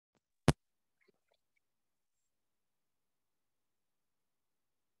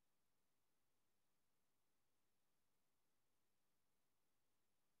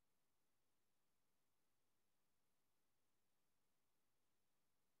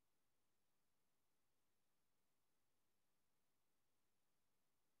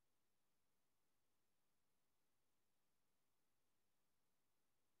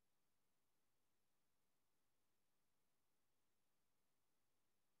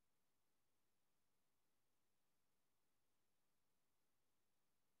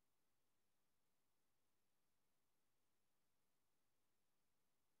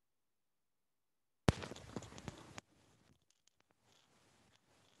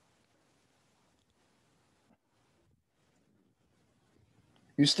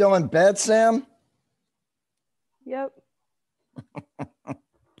You still in bed, Sam? Yep.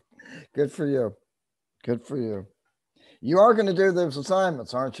 Good for you. Good for you. You are going to do those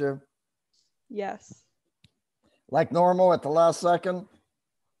assignments, aren't you? Yes. Like normal at the last second?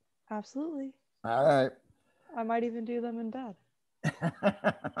 Absolutely. All right. I might even do them in bed.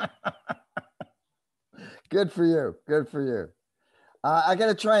 Good for you. Good for you. I got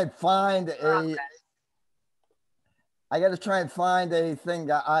to try and find a. I got to try and find a thing.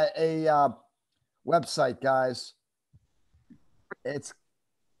 A website, guys. It's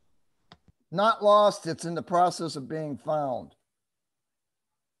not lost. It's in the process of being found.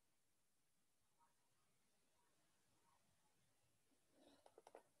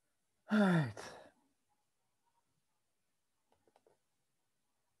 All right.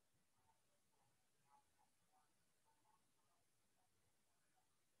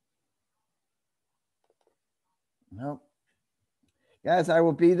 Nope. Guys, I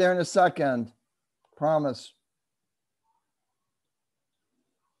will be there in a second. Promise.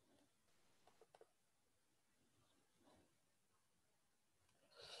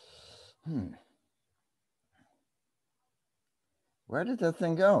 Where did that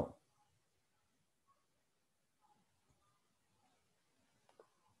thing go?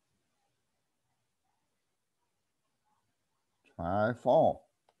 Try fall.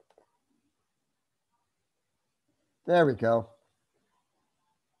 There we go.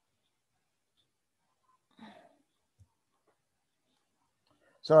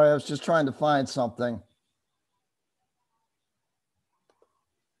 Sorry, I was just trying to find something.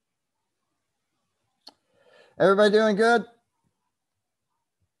 Everybody doing good?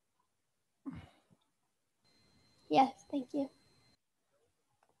 Yes, thank you.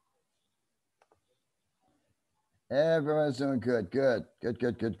 Everyone's doing good. Good, good,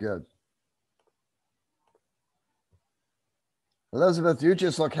 good, good, good. Elizabeth, you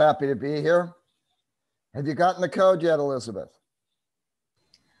just look happy to be here. Have you gotten the code yet, Elizabeth?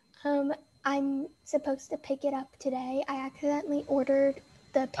 I'm supposed to pick it up today. I accidentally ordered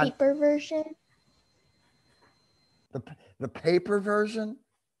the paper version. The paper version?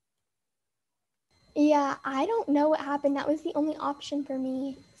 Yeah, I don't know what happened. That was the only option for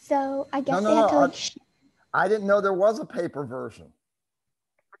me. So I guess No, they had to like. I didn't know there was a paper version.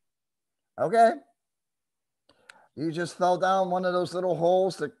 Okay. You just fell down one of those little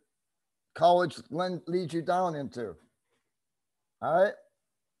holes that college leads you down into. All right.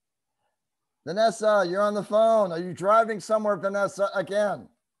 Vanessa, you're on the phone. Are you driving somewhere, Vanessa, again?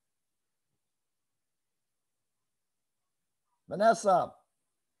 Vanessa.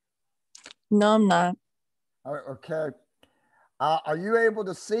 No, I'm not. All right, okay. Are you able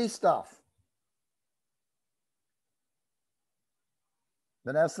to see stuff?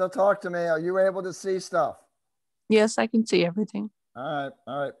 Vanessa, talk to me. Are you able to see stuff? Yes, I can see everything. All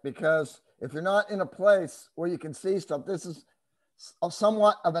right. Because if you're not in a place where you can see stuff, this is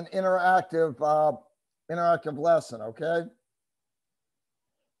somewhat of an interactive lesson, okay?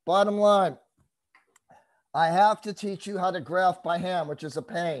 Bottom line, I have to teach you how to graph by hand, which is a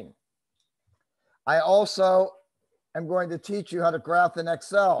pain. I also am going to teach you how to graph in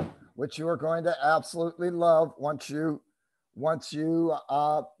Excel, which you are going to absolutely love once you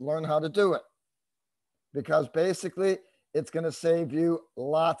learn how to do it. Because basically, it's going to save you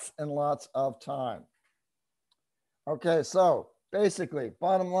lots and lots of time. Okay, so basically,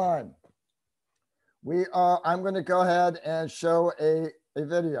 bottom line, I'm going to go ahead and show a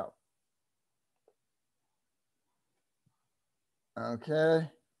video. Okay.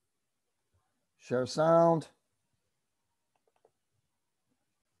 Share sound.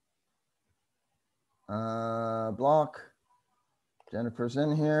 Block. Jennifer's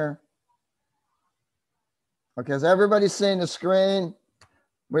in here. Okay, is everybody seeing the screen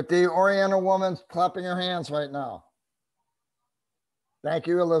with the Oriental woman clapping her hands right now? Thank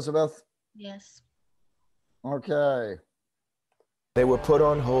you, Elizabeth. Yes. Okay. They were put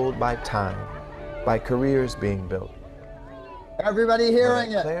on hold by time, by careers being built. Everybody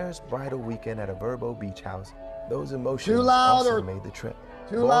hearing it. Claire's bridal weekend at a Verbo beach house, those emotions also made the trip.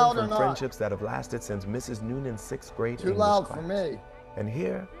 Too loud or from not? Friendships that have lasted since Mrs. Noonan's 6th grade Too English loud class. for me. And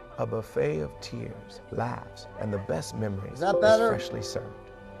here, a buffet of tears, laughs, and the best memories Is that better? freshly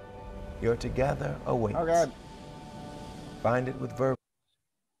served. Your together awaits. Okay. Find it with Verbo.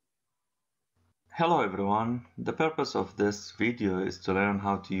 Hello everyone, the purpose of this video is to learn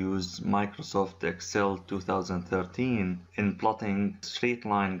how to use Microsoft Excel 2013 in plotting straight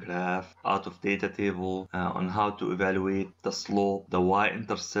line graph out of data table on how to evaluate the slope, the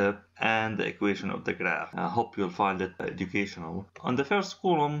y-intercept, and the equation of the graph. I hope you'll find it educational. On the first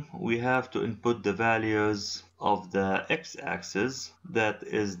column, we have to input the values of the x-axis, that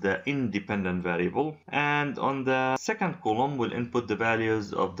is the independent variable, and on the second column we'll input the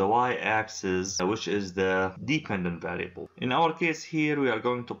values of the y-axis, which is the dependent variable. In our case here we are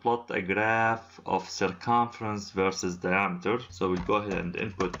going to plot a graph of circumference versus diameter, so we'll go ahead and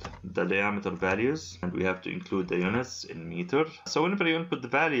input the diameter values, and we have to include the units in meter. So whenever you input the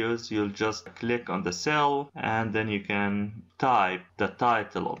values, you'll just click on the cell and then you can type the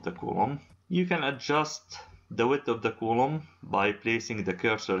title of the column. You can adjust the width of the column by placing the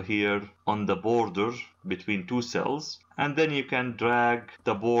cursor here on the border between two cells, and then you can drag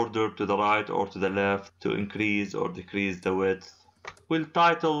the border to the right or to the left to increase or decrease the width. We'll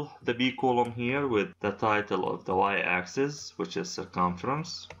title the B column here with the title of the y-axis, which is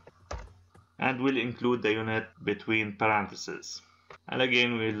circumference, and we'll include the unit between parentheses. And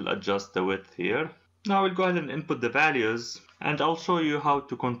again, we'll adjust the width here. Now we'll go ahead and input the values, and I'll show you how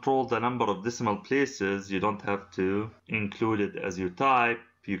to control the number of decimal places. You don't have to include it as you type,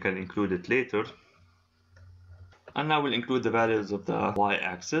 you can include it later. And now we'll include the values of the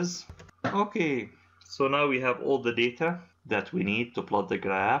y-axis. Okay, so now we have all the data that we need to plot the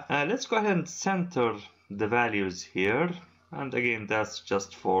graph. Let's go ahead and center the values here. And again, that's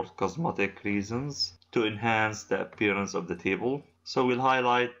just for cosmetic reasons, to enhance the appearance of the table. So we'll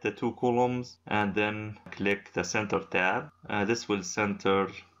highlight the two columns and then click the center tab. This will center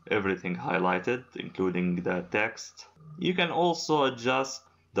everything highlighted, including the text. You can also adjust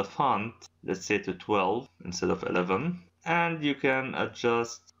the font, let's say to 12 instead of 11. And you can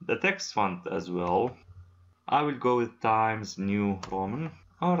adjust the text font as well. I will go with Times New Roman.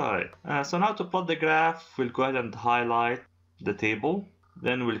 Alright, so now to plot the graph, we'll go ahead and highlight the table.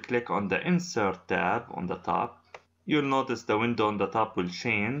 Then we'll click on the Insert tab on the top. You'll notice the window on the top will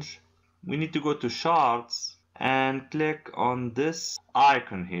change. We need to go to Charts and click on this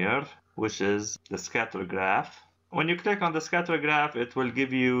icon here, which is the scatter graph. When you click on the scatter graph, it will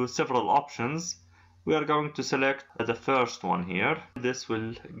give you several options. We are going to select the first one here. This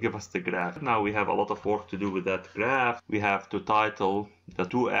will give us the graph. Now we have a lot of work to do with that graph. We have to title the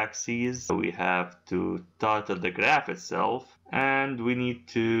two axes. We have to title the graph itself. And we need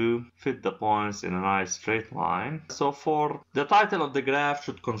to fit the points in a nice straight line. So for the title of the graph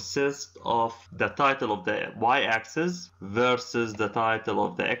should consist of the title of the y-axis versus the title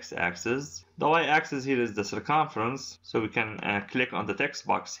of the x-axis. The y-axis here is the circumference, so we can click on the text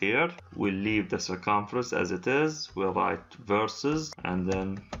box here. We'll leave the circumference as it is. We'll write versus and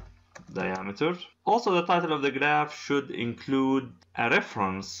then diameter. Also, the title of the graph should include a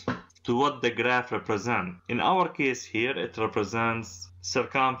reference to what the graph represents. In our case here, it represents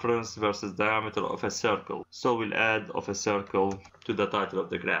circumference versus diameter of a circle. So we'll add of a circle to the title of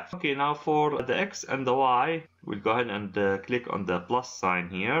the graph. Okay, now for the x and the y, we'll go ahead and click on the plus sign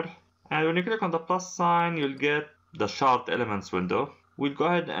here. And when you click on the plus sign, you'll get the chart elements window. We'll go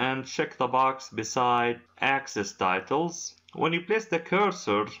ahead and check the box beside axis titles. When you place the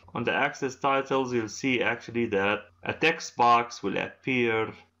cursor on the axis titles, you'll see actually that a text box will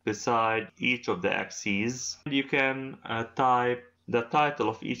appear beside each of the axes. You can type the title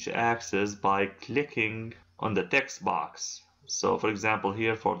of each axis by clicking on the text box. So for example,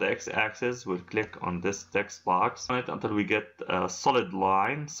 here for the x-axis, we'll click on this text box on it until we get a solid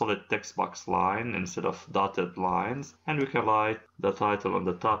line, solid text box line instead of dotted lines. And we can write the title on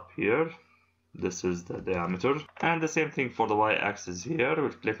the top here. This is the diameter. And the same thing for the y-axis here. We'll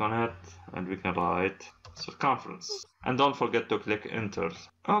click on it and we can write circumference. And don't forget to click enter.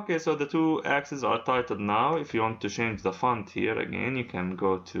 Okay, so the two axes are titled now. If you want to change the font here again, you can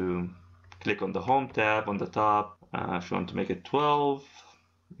go to click on the home tab on the top. If you want to make it 12,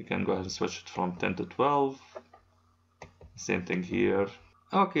 you can go ahead and switch it from 10 to 12. Same thing here.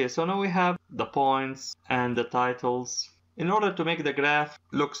 Okay, so now we have the points and the titles. In order to make the graph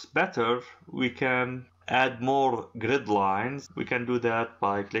looks better, we can add more grid lines. We can do that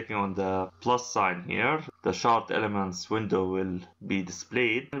by clicking on the plus sign here. The chart elements window will be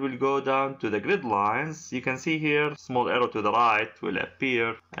displayed. And we'll go down to the grid lines. You can see here, small arrow to the right will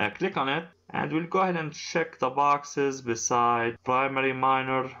appear. Click on it. And we'll go ahead and check the boxes beside primary,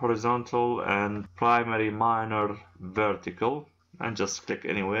 minor, horizontal, and primary, minor, vertical. And just click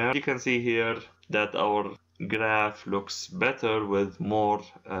anywhere. You can see here that our graph looks better with more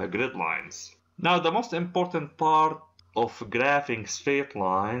grid lines. Now, the most important part of graphing straight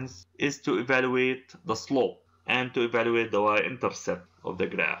lines is to evaluate the slope and to evaluate the y-intercept of the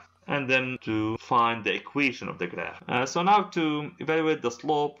graph, and then to find the equation of the graph. So now to evaluate the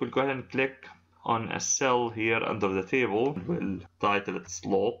slope, we'll go ahead and click on a cell here under the table. We'll title it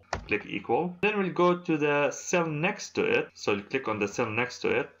slope, click equal. Then we'll go to the cell next to it. So we'll click on the cell next to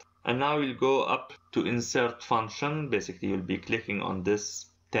it And now we'll go up to insert function. Basically, you'll be clicking on this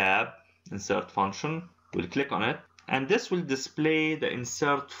tab, insert function. We'll click on it, and this will display the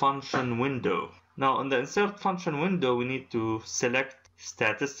insert function window. Now, on the insert function window, we need to select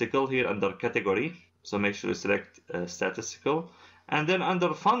statistical here under category. So make sure you select statistical. And then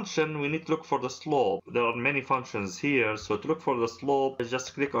under function, we need to look for the slope. There are many functions here. So to look for the slope,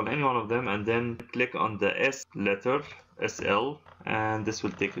 just click on any one of them and then click on the S letter, SL, and this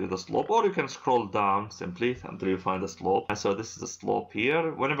will take you to the slope. Or you can scroll down simply until you find the slope. And so this is the slope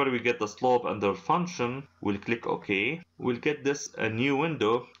here. Whenever we get the slope under function, we'll click OK. We'll get this a new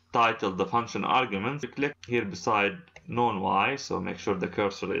window titled the function argument. We click here beside known y, so make sure the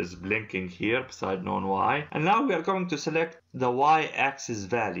cursor is blinking here beside known y. And now we are going to select the y-axis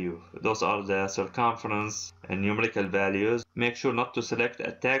value. Those are the circumference and numerical values. Make sure not to select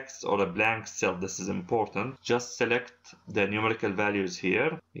a text or a blank cell. This is important. Just select the numerical values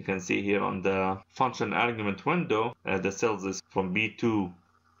here. You can see here on the function argument window, the cells is from B2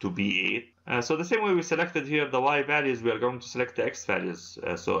 to B8. So the same way we selected here the y values, we are going to select the x values.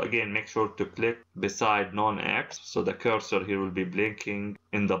 So again, make sure to click beside non-x. So the cursor here will be blinking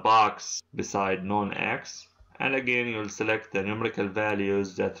in the box beside non-x. And again, you'll select the numerical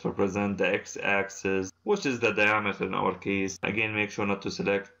values that represent the x-axis, which is the diameter in our case. Again, make sure not to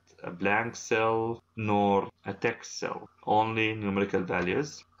select a blank cell nor a text cell, only numerical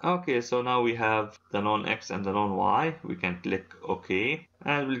values. Okay, so now we have the non-x and the non-y. We can click OK,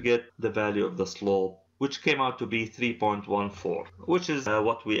 and we'll get the value of the slope, which came out to be 3.14, which is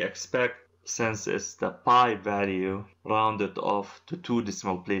what we expect since it's the pi value rounded off to 2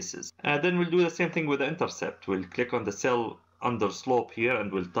 decimal places. And then we'll do the same thing with the intercept. We'll click on the cell under slope here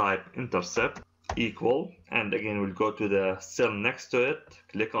and we'll type intercept equal, and again we'll go to the cell next to it,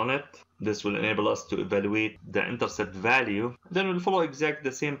 click on it. This will enable us to evaluate the intercept value. Then we'll follow exactly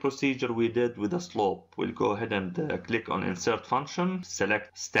the same procedure we did with the slope. We'll go ahead and click on insert function,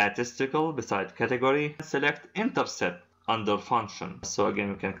 select statistical beside category, select intercept under function. So again,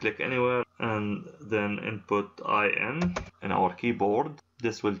 we can click anywhere and then input IN in our keyboard.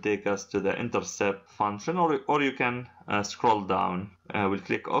 This will take us to the intercept function, or you can scroll down. We'll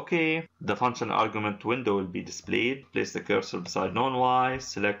click OK. The function argument window will be displayed. Place the cursor beside non-y,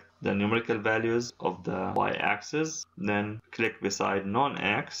 select the numerical values of the y-axis, then click beside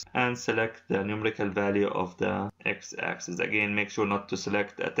non-x and select the numerical value of the x-axis. Again, make sure not to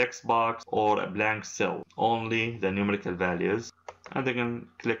select a text box or a blank cell, only the numerical values. And then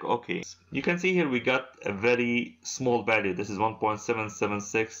click OK. You can see here we got a very small value. This is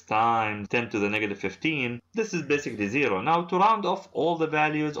 1.776 times 10 to the negative 15. This is basically 0. Now to round off all the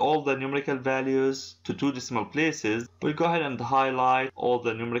values, all the numerical values to 2 decimal places, we'll go ahead and highlight all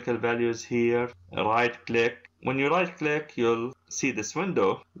the numerical values here. Right click. When you right click, you'll see this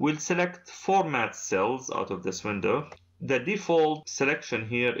window. We'll select format cells out of this window. The default selection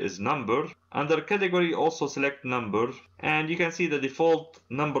here is number. Under category, also select number, and you can see the default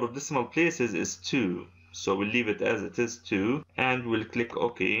number of decimal places is 2. So we'll leave it as it is 2, and we'll click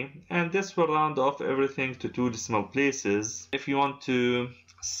OK. And this will round off everything to 2 decimal places. If you want to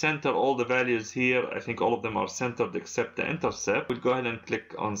center all the values here, I think all of them are centered except the intercept. We'll go ahead and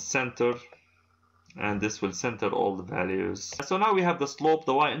click on center, and this will center all the values. So now we have the slope,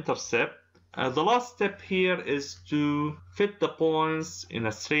 the y-intercept. The last step here is to fit the points in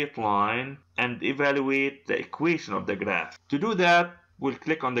a straight line and evaluate the equation of the graph. To do that, we'll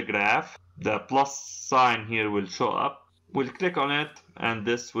click on the graph. The plus sign here will show up. We'll click on it, and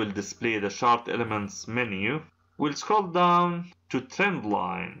this will display the chart elements menu. We'll scroll down to trend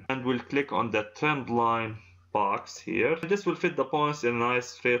line, and we'll click on the trend line box here. This will fit the points in a nice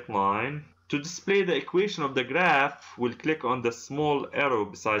straight line. To display the equation of the graph, we'll click on the small arrow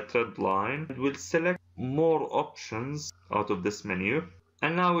beside trend line, and we'll select more options out of this menu.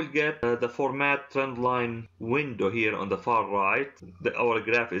 And now we'll get the format trend line window here on the far right. Our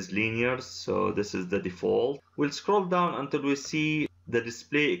graph is linear, so this is the default. We'll scroll down until we see the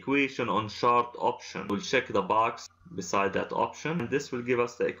display equation on chart option. We'll check the box beside that option, and this will give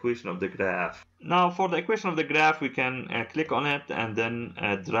us the equation of the graph. Now for the equation of the graph, we can click on it and then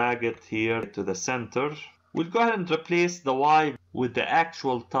drag it here to the center. We'll go ahead and replace the y with the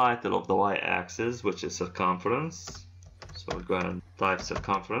actual title of the y-axis, which is circumference. So we'll go ahead and type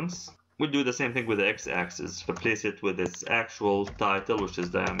circumference. We'll do the same thing with the x-axis. Replace it with its actual title, which is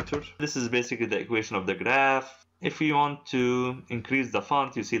diameter. This is basically the equation of the graph. If you want to increase the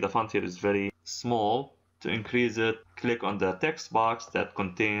font, you see the font here is very small. To increase it, click on the text box that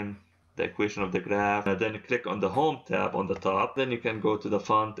contains the equation of the graph, and then click on the home tab on the top. Then you can go to the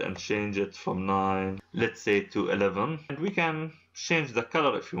font and change it from 9, let's say, to 11. And we can change the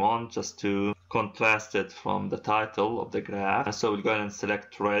color if you want, just to contrast it from the title of the graph. And so we'll go ahead and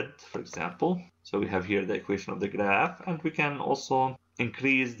select red, for example. So we have here the equation of the graph, and we can also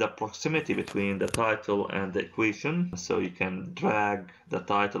increase the proximity between the title and the equation. So you can drag the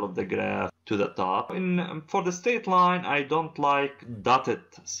title of the graph to the top. For the straight line, I don't like dotted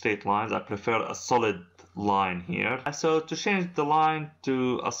straight lines. I prefer a solid line here. So to change the line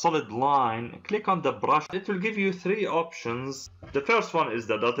to a solid line, click on the brush. It will give you three options. The first one is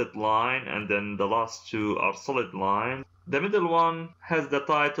the dotted line, and then the last two are solid lines. The middle one has the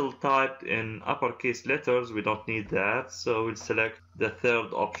title typed in uppercase letters. We don't need that, so we'll select the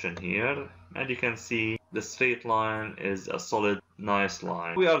third option here, and you can see the straight line is a solid, nice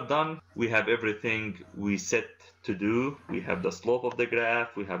line. We are done. We have everything we set to do. We have the slope of the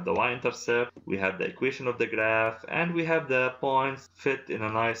graph, we have the y-intercept, we have the equation of the graph, and we have the points fit in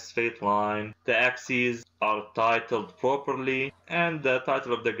a nice straight line. The axes are titled properly, and the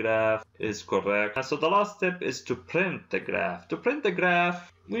title of the graph is correct. And so the last step is to print the graph. To print the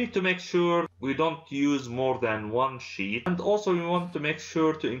graph, we need to make sure we don't use more than one sheet, and also we want to make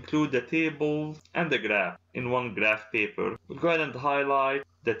sure to include the table and the graph in one graph paper. We'll go ahead and highlight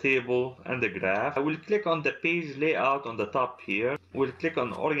the table and the graph. I will click on the page layout on the top here. We'll click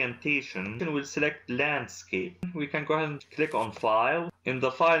on orientation, and we'll select landscape. We can go ahead and click on file. In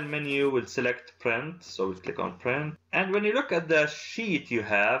the file menu, we'll select print, so we'll click on print. And when you look at the sheet you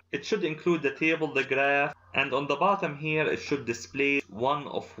have, it should include the table, the graph, and on the bottom here it should display 1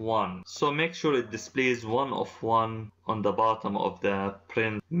 of 1. So make sure it displays 1 of 1 on the bottom of the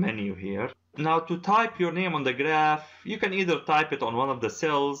print menu here. Now to type your name on the graph, you can either type it on one of the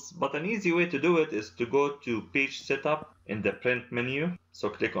cells, but an easy way to do it is to go to page setup in the print menu. So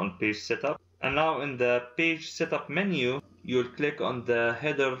click on page setup, and now in the page setup menu you'll click on the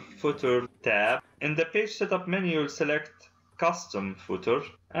header footer tab. In the page setup menu you'll select custom footer,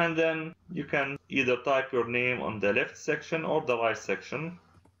 and then you can either type your name on the left section or the right section,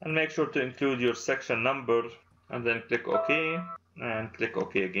 and make sure to include your section number, and then click OK, and click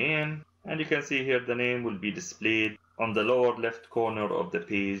OK again. And you can see here the name will be displayed on the lower left corner of the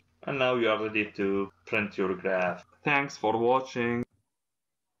page. And now you are ready to print your graph. Thanks for watching.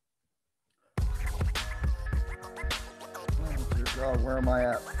 Oh, where am I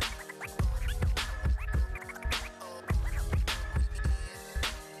at?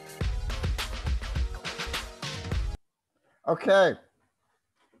 Okay.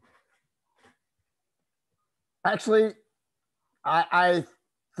 Actually, I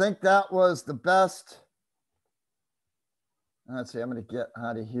think that was the best. Let's see, I'm going to get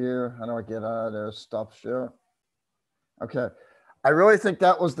out of here. How do I get out of there? Stop share. Okay. I really think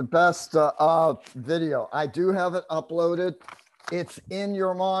that was the best video. I do have it uploaded. It's in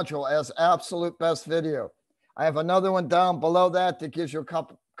your module as absolute best video. I have another one down below that that gives you a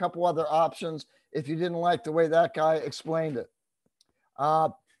couple other options if you didn't like the way that guy explained it.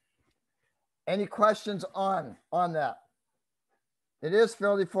 Any questions on that? It is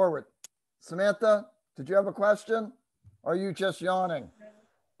fairly forward. Samantha, did you have a question? Or are you just yawning?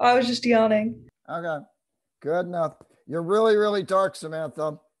 I was just yawning. Okay, good enough. You're really, really dark, Samantha.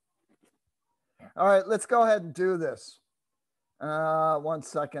 All right, let's go ahead and do this. 1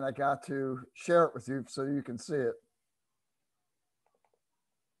 second, I got to share it with you so you can see it.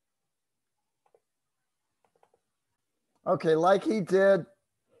 Okay, like he did,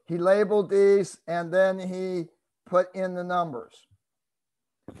 he labeled these and then he put in the numbers.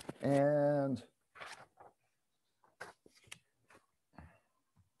 And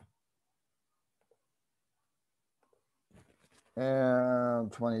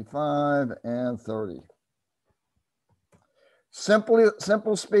and 25 and 30.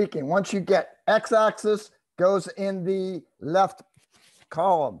 Simple speaking, once you get x-axis goes in the left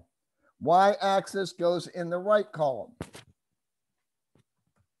column, y-axis goes in the right column.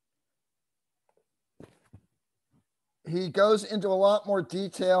 He goes into a lot more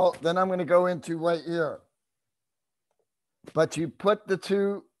detail than I'm going to go into right here. But you put the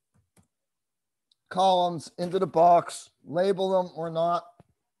two columns into the box, label them or not.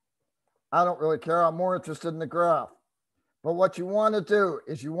 I don't really care. I'm more interested in the graph. But what you want to do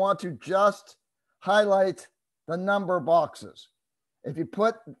is you want to just highlight the number boxes. If you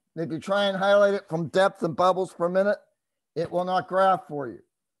try and highlight it from depth and bubbles per minute, it will not graph for you.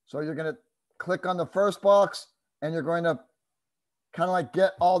 So you're going to click on the first box and you're going to kind of like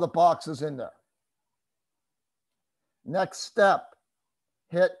get all the boxes in there. Next step,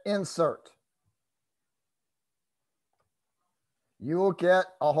 hit insert. You will get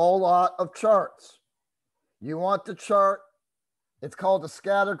a whole lot of charts. You want the chart, it's called a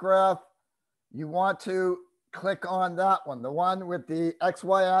scatter graph. You want to click on that one, the one with the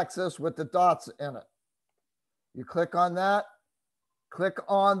XY axis with the dots in it. You click on that, click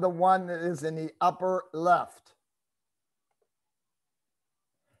on the one that is in the upper left.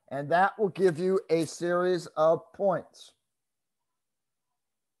 And that will give you a series of points.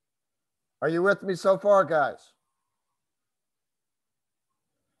 Are you with me so far, guys?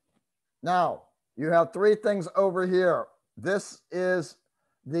 Now, you have three things over here. This is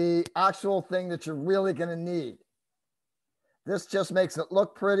the actual thing that you're really going to need. This just makes it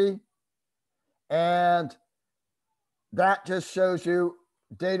look pretty. And that just shows you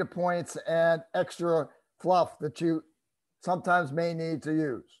data points and extra fluff that you sometimes may need to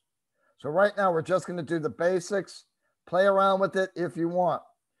use. So right now, we're just going to do the basics. Play around with it if you want.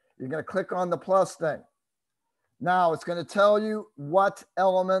 You're going to click on the plus thing. Now, it's going to tell you what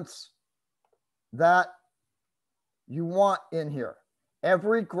elements that you want in here.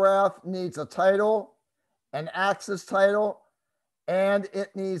 Every graph needs a title, an axis title, and it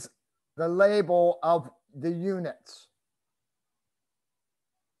needs the label of the units.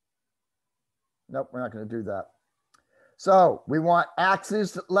 Nope, we're not going to do that. So we want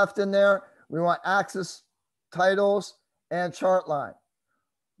axes left in there. We want axis titles and chart line.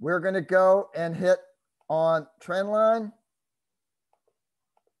 We're going to go and hit on trend line.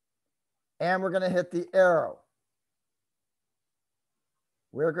 And we're going to hit the arrow.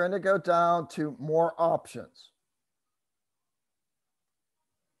 We're going to go down to more options.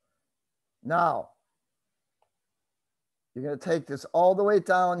 Now, you're going to take this all the way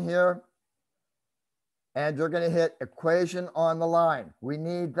down here. And you're going to hit equation on the line. We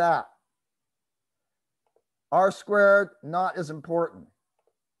need that. R squared, not as important.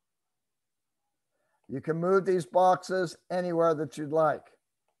 You can move these boxes anywhere that you'd like.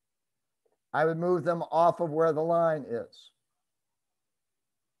 I would move them off of where the line is.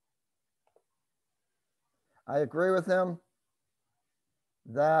 I agree with him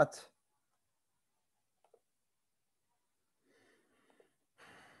that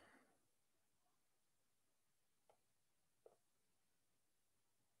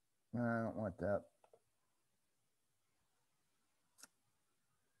I don't want that.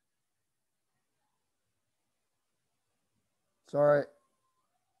 Sorry.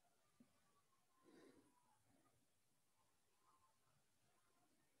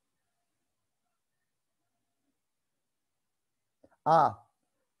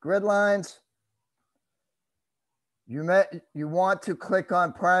 Grid lines. You want to click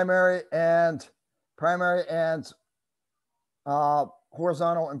on primary and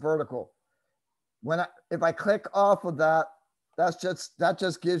horizontal and vertical. If I click off of that, that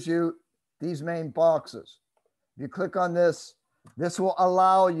just gives you these main boxes. If you click on this, this will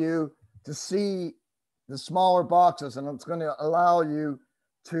allow you to see the smaller boxes, and it's going to allow you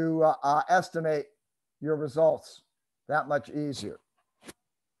to estimate your results that much easier.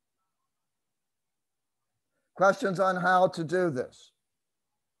 Questions on how to do this?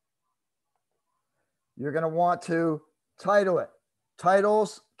 You're going to want to title it.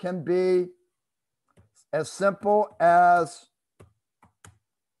 Titles can be as simple as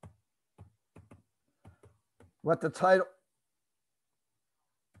what the title.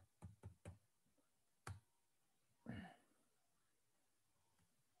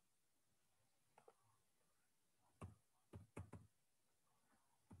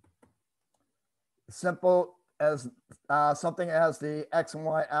 Simple as something as the X and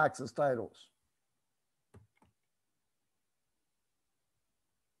Y axis titles.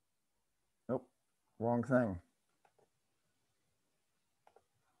 Nope, wrong thing.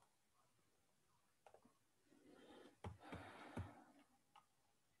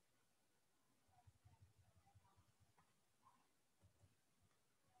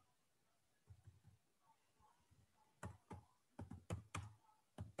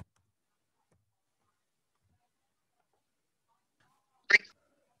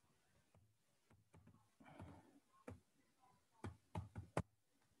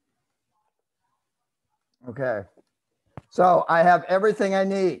 Okay, so I have everything I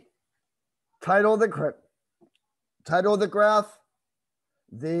need. Title of the graph,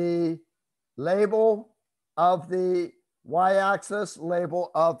 the label of the y-axis,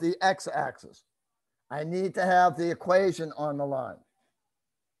 label of the x-axis. I need to have the equation on the line.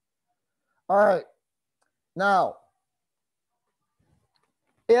 All right, now,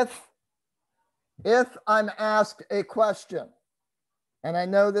 if I'm asked a question, and I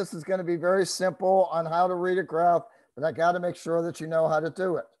know this is going to be very simple on how to read a graph, but I got to make sure that you know how to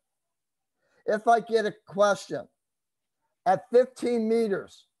do it. If I get a question, at 15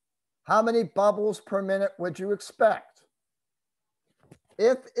 meters, how many bubbles per minute would you expect?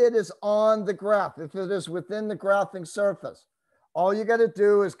 If it is on the graph, if it is within the graphing surface, all you got to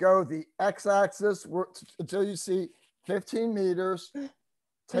do is go the x-axis until you see 15 meters,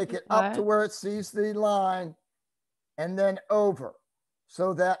 take it up to where it sees the line, and then over.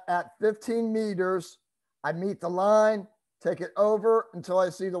 So that at 15 meters, I meet the line, take it over until I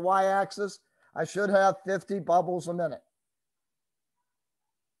see the y-axis. I should have 50 bubbles a minute.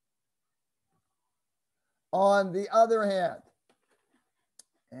 On the other hand,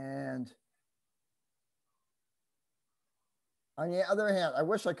 I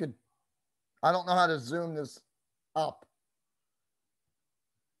wish I could, I don't know how to zoom this up.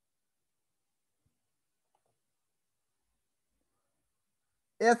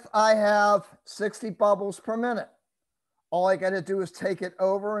 If I have 60 bubbles per minute, all I got to do is take it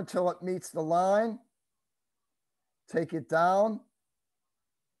over until it meets the line, take it down,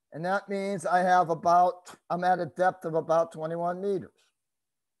 and that means I'm at a depth of about 21 meters.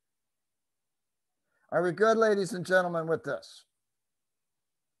 Are we good, ladies and gentlemen, with this?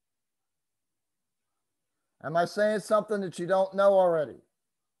 Am I saying something that you don't know already?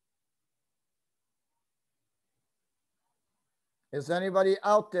 Is anybody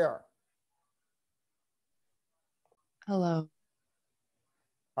out there? Hello.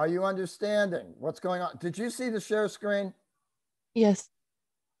 Are you understanding what's going on? Did you see the share screen? Yes.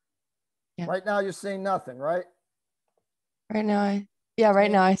 Yeah. Right now you're seeing nothing, right? Right now I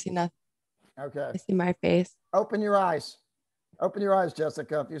see nothing. Okay. I see my face. Open your eyes. Open your eyes,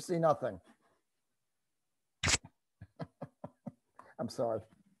 Jessica, if you see nothing. I'm sorry.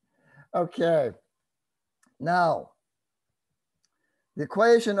 Okay. Now, the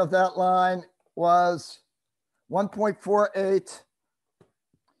equation of that line was 1.48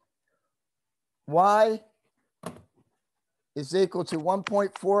 y is equal to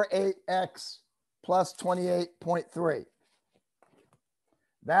 1.48x plus 28.3.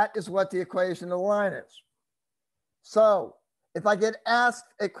 That is what the equation of the line is. So if I get asked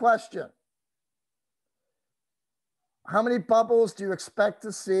a question, how many bubbles do you expect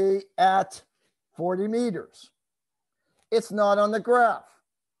to see at 40 meters? It's not on the graph.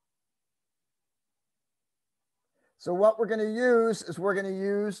 So what we're going to use is we're going to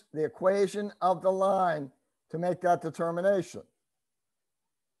use the equation of the line to make that determination.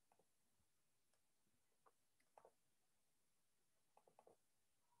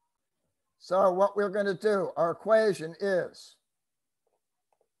 So what we're going to do, our equation is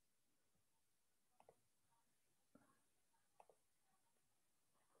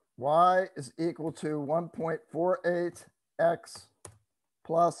y is equal to 1.48x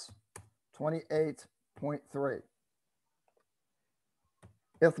plus 28.3.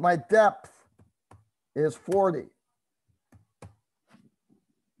 If my depth is 40,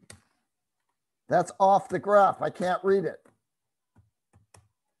 that's off the graph. I can't read it.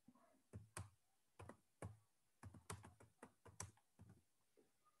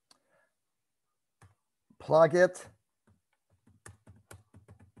 Plug it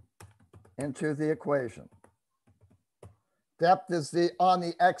into the equation. Depth is on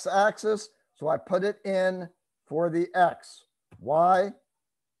the x-axis, so I put it in for the x. Y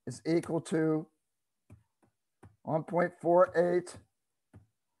is equal to 1.48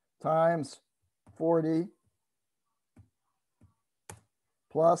 times 40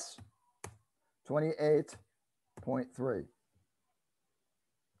 plus 28.3.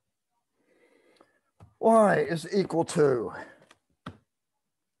 Y is equal to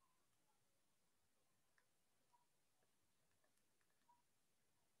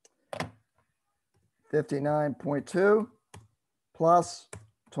 59.2 plus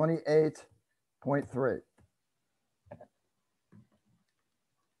 28.3.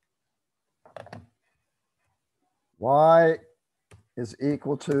 Y is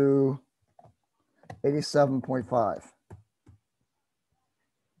equal to 87.5.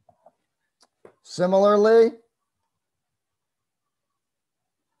 Similarly,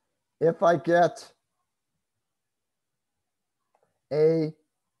 if I get a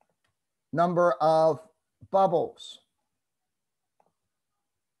number of bubbles,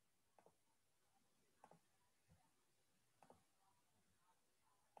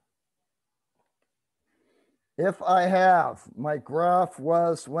 if I have, my graph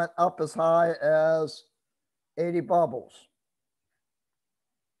went up as high as 80 bubbles.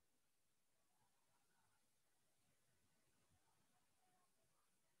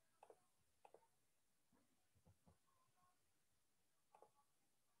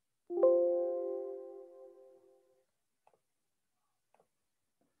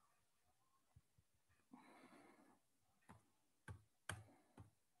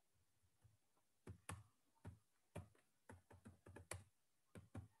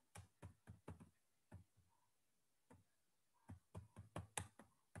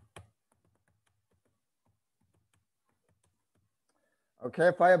 Okay,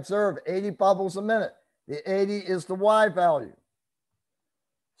 if I observe 80 bubbles a minute, the 80 is the Y value.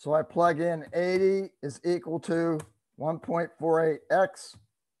 So I plug in 80 is equal to 1.48x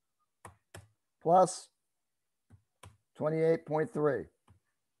plus 28.3.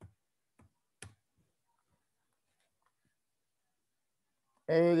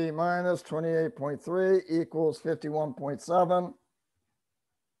 $80 minus 28.3 equals 51.7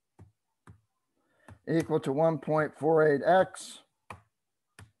 equal to 1.48x.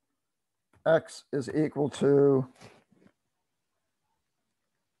 X is equal to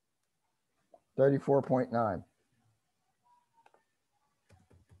 34.9.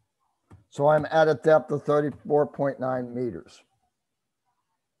 So I'm at a depth of 34.9 meters.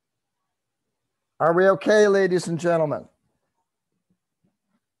 Are we okay, ladies and gentlemen?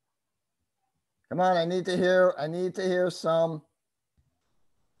 Come on, I need to hear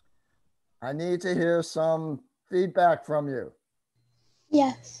some feedback from you.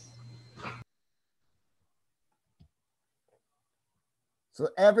 Yes. So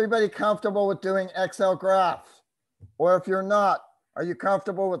everybody comfortable with doing Excel graphs? Or if you're not, are you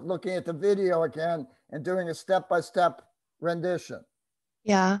comfortable with looking at the video again and doing a step-by-step rendition?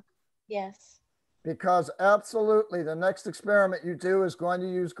 Yeah. Yes. Because absolutely the next experiment you do is going to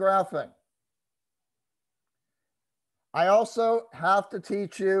use graphing. I also have to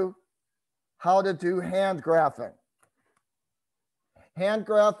teach you how to do hand graphing. Hand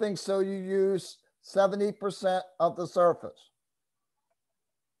graphing, so you use 70% of the surface.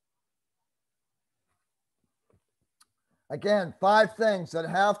 Again, 5 things that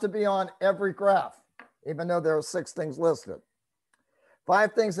have to be on every graph, even though there are 6 things listed.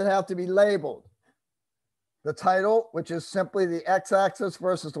 5 things that have to be labeled. The title, which is simply the x-axis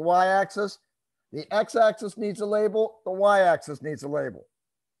versus the y-axis. The x-axis needs a label, the y-axis needs a label.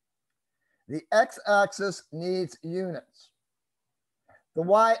 The x-axis needs units. The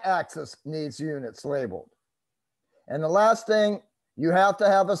y-axis needs units labeled. And the last thing, you have to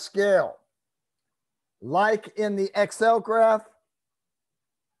have a scale. Like in the Excel graph,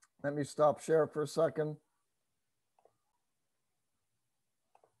 let me stop share for a second.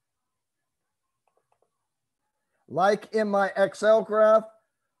 Like in my Excel graph,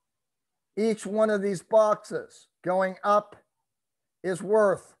 each one of these boxes going up is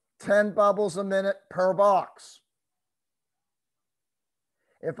worth 10 bubbles a minute per box.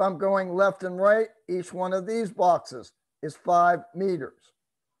 If I'm going left and right, each one of these boxes is 5 meters.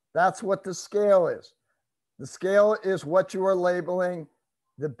 That's what the scale is. The scale is what you are labeling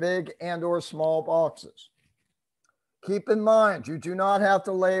the big and or small boxes. Keep in mind, you do not have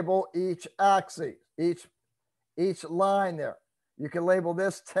to label each axis, each line there. You can label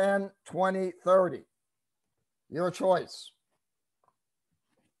this 10, 20, 30. Your choice.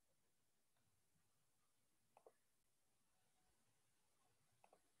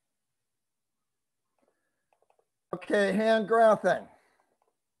 Okay, hand graphing.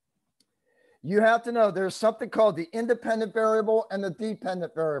 You have to know there's something called the independent variable and the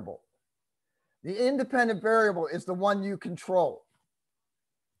dependent variable. The independent variable is the one you control.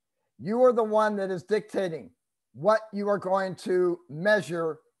 You are the one that is dictating what you are going to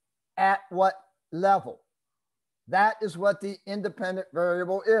measure at what level. That is what the independent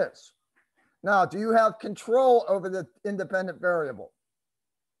variable is. Now, do you have control over the independent variable?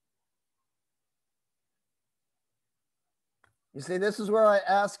 You see, this is where I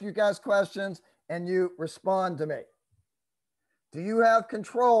ask you guys questions and you respond to me. Do you have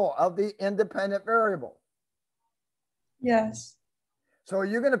control of the independent variable? Yes. So are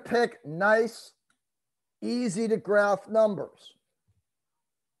you going to pick nice, easy to graph numbers?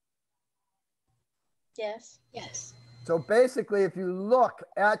 Yes. Yes. So basically, if you look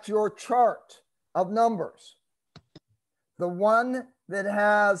at your chart of numbers, the one that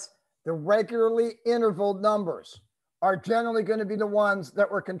has the regularly intervaled numbers are generally going to be the ones that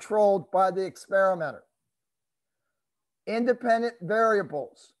were controlled by the experimenter. Independent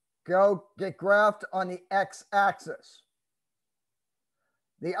variables get graphed on the x-axis.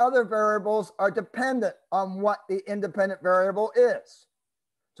 The other variables are dependent on what the independent variable is.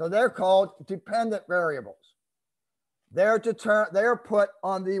 So they're called dependent variables. They're put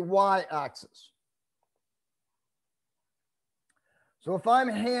on the y-axis. So if I'm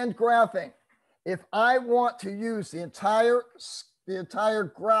hand graphing, if I want to use the entire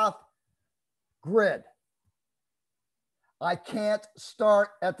graph grid, I can't start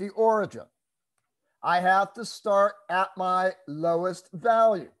at the origin. I have to start at my lowest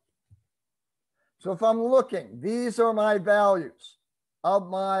value. So if I'm looking, these are my values of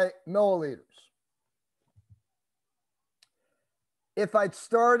my milliliters. If I'd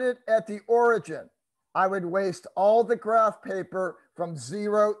started at the origin, I would waste all the graph paper from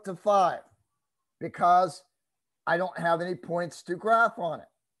 0 to 5 because I don't have any points to graph on it.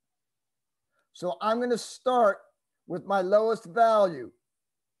 So I'm going to start with my lowest value,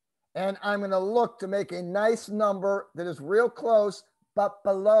 and I'm going to look to make a nice number that is real close but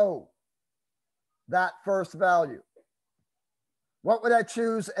below that first value. What would I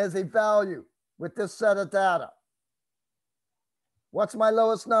choose as a value with this set of data? What's my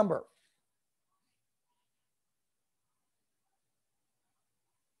lowest number?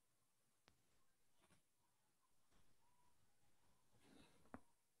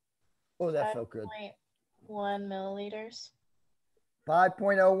 Oh, that felt good. 5.1 milliliters.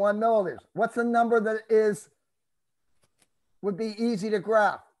 5.01 milliliters. What's the number that would be easy to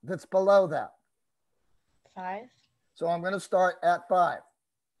graph that's below that? 5. So I'm going to start at 5.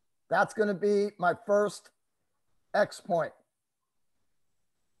 That's going to be my first X point.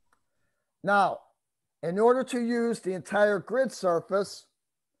 Now, in order to use the entire grid surface,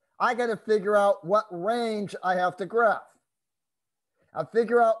 I got to figure out what range I have to graph. I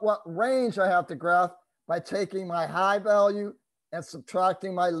figure out what range I have to graph by taking my high value and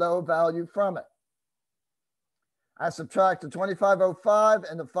subtracting my low value from it. I subtract the 2505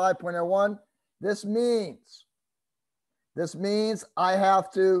 and the 5.01. This means I have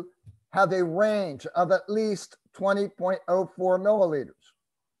to have a range of at least 20.04 milliliters.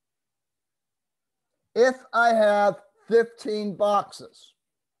 If I have 15 boxes,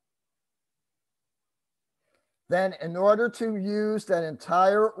 then in order to use that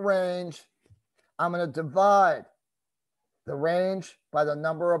entire range, I'm going to divide the range by the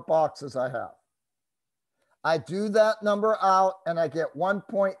number of boxes I have. I do that number out and I get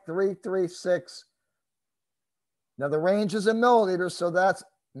 1.336. Now the range is in milliliters, so that's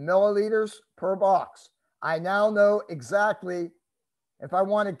milliliters per box. I now know exactly, if I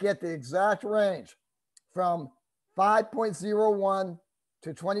want to get the exact range from 5.01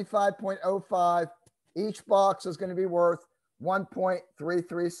 to 25.05, each box is going to be worth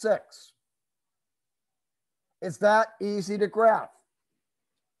 1.336. Is that easy to graph?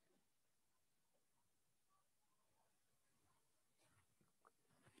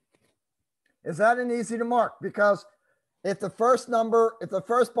 Is that an easy to mark? Because if the first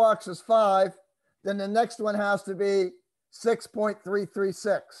box is 5, then the next one has to be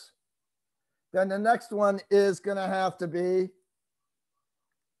 6.336. Then the next one is going to have to be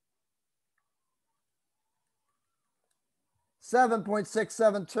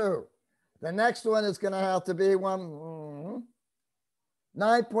 7.672. The next one is going to have to be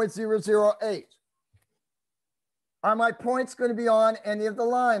 9.008. Are my points going to be on any of the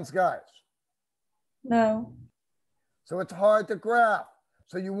lines, guys? No. So it's hard to graph.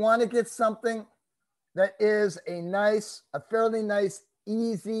 So you want to get something that is a fairly nice,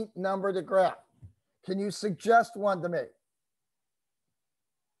 easy number to graph. Can you suggest one to me?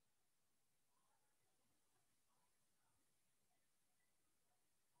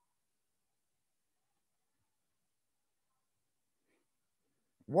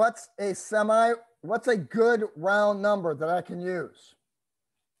 What's a good round number that I can use?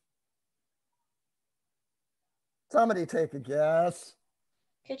 Somebody take a guess.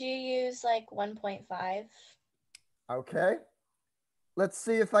 Could you use like 1.5? Okay. Let's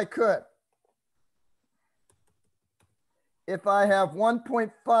see if I could. If I have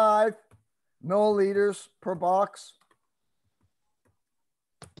 1.5 milliliters per box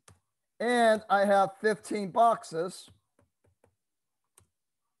and I have 15 boxes,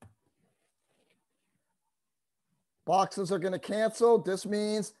 boxes are going to cancel. This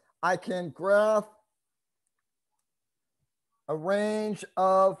means I can graph a range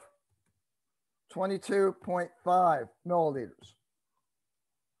of 22.5 milliliters.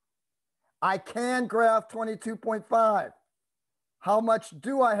 I can graph 22.5. How much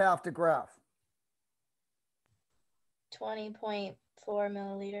do I have to graph? 20.4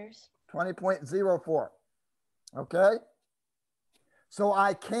 milliliters. 20.04. Okay. So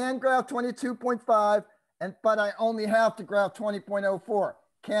I can graph 22.5, but I only have to graph 20.04.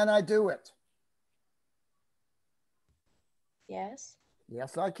 Can I do it? Yes.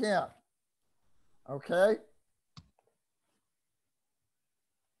 Yes, I can. Okay.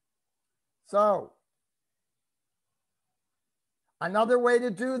 So another way to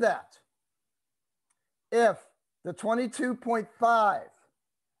do that, if the 22.5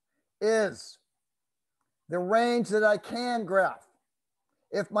 is the range that I can graph,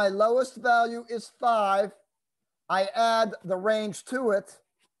 if my lowest value is 5, I add the range to it,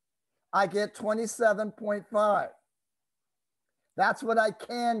 I get 27.5. That's what I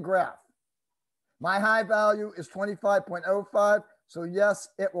can graph. My high value is 25.05, so yes,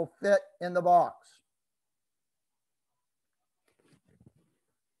 it will fit in the box.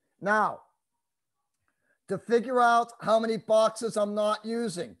 Now, to figure out how many boxes I'm not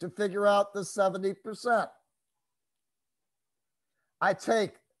using, to figure out the 70%, I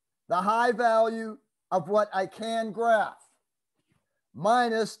take the high value of what I can graph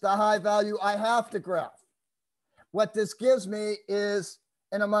minus the high value I have to graph. What this gives me is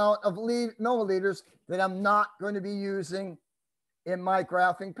an amount of milliliters that I'm not going to be using in my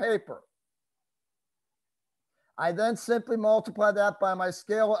graphing paper. I then simply multiply that by my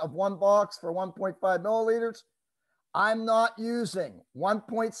scale of 1 box for 1.5 milliliters. I'm not using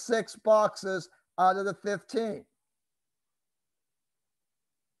 1.6 boxes out of the 15.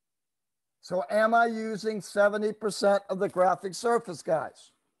 So am I using 70% of the graphic surface,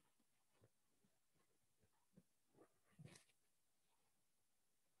 guys?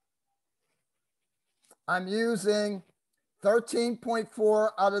 I'm using 13.4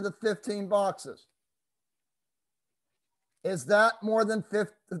 out of the 15 boxes. Is that more than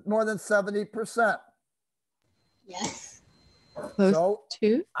 70%? Yes. Close So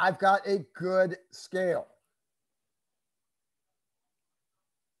to. I've got a good scale.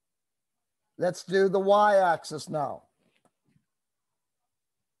 Let's do the y-axis now.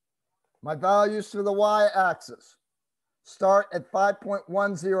 My values for the y-axis start at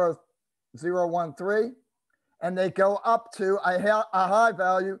 5.10013, and they go up to a high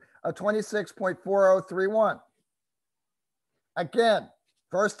value of 26.4031. Again,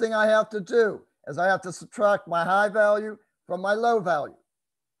 first thing I have to do is I have to subtract my high value from my low value.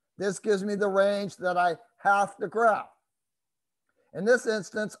 This gives me the range that I have to graph. In this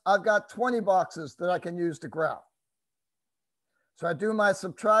instance, I've got 20 boxes that I can use to graph. So I do my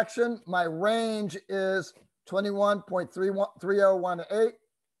subtraction. My range is 21.3018.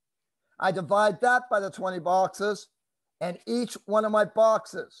 I divide that by the 20 boxes, and each one of my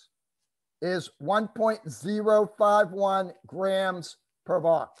boxes is 1.051 grams per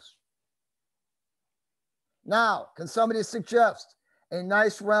box. Now, can somebody suggest a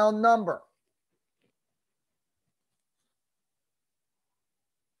nice round number?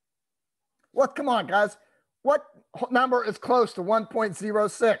 What, come on, guys. What number is close to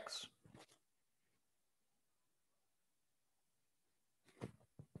 1.06?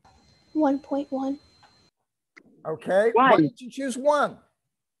 1.1. Okay. Why did you choose 1?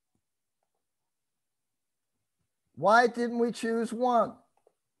 Why didn't we choose 1?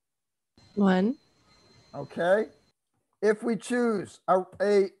 1. Okay. If we choose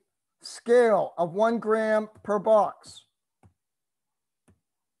a scale of 1 gram per box,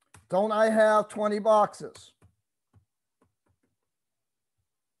 don't I have 20 boxes?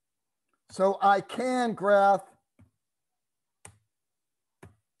 So I can graph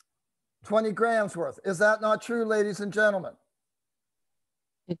 20 grams worth. Is that not true, ladies and gentlemen?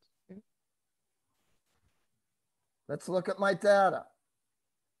 It's true. Let's look at my data.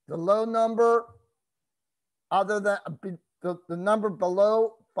 The low number, other than the number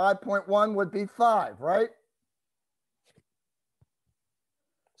below 5.1 would be 5, right?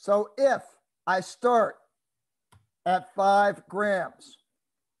 So if I start at 5 grams,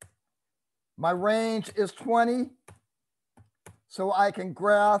 my range is 20, so I can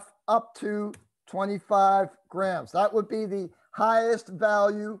graph up to 25 grams. That would be the highest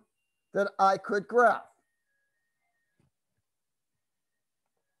value that I could graph.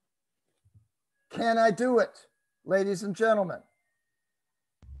 Can I do it, ladies and gentlemen?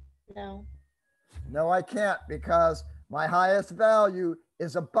 No. No, I can't, because my highest value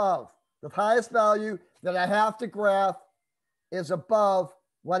is above. The highest value that I have to graph is above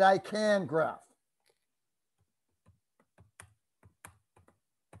what I can graph.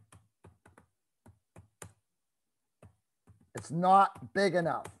 It's not big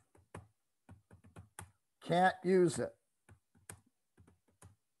enough. Can't use it.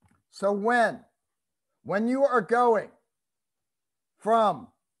 So when you are going from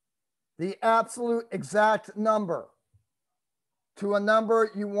the absolute exact number to a number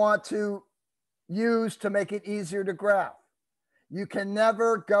you want to use to make it easier to graph, you can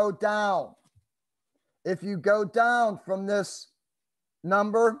never go down. If you go down from this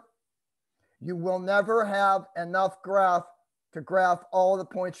number, you will never have enough graph to graph all the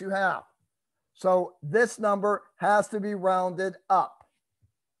points you have. So this number has to be rounded up.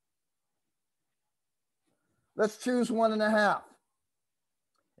 Let's choose 1.5.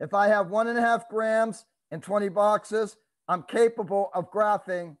 If I have 1.5 grams and 20 boxes, I'm capable of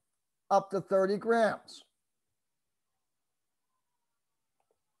graphing up to 30 grams.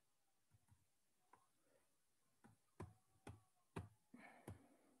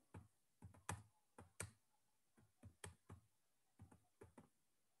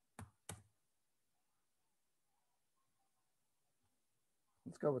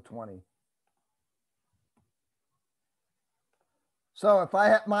 Let's go with 20. So if I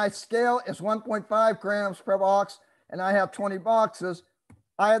have my scale is 1.5 grams per box and I have 20 boxes,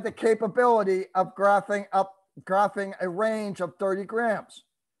 I have the capability of graphing a range of 30 grams.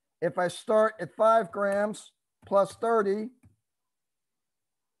 If I start at 5 grams plus 30,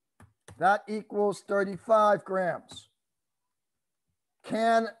 that equals 35 grams.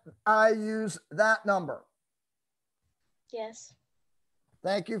 Can I use that number? Yes.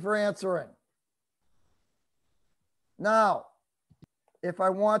 Thank you for answering. Now, if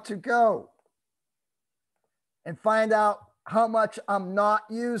I want to go and find out how much I'm not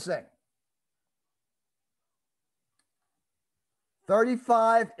using,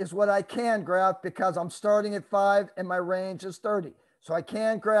 35 is what I can graph because I'm starting at 5 and my range is 30. So I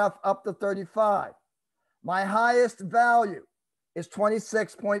can graph up to 35. My highest value is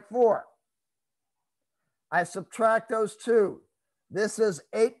 26.4. I subtract those two. This is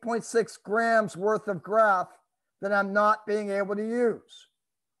 8.6 grams worth of graph that I'm not being able to use.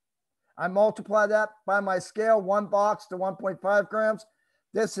 I multiply that by my scale, 1 box to 1.5 grams.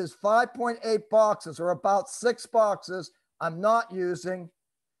 This is 5.8 boxes, or about 6 boxes I'm not using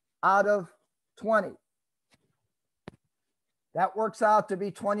out of 20. That works out to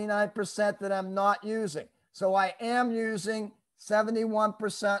be 29% that I'm not using. So I am using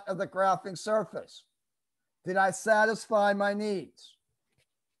 71% of the graphing surface. Did I satisfy my needs?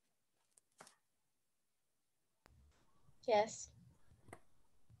 Yes.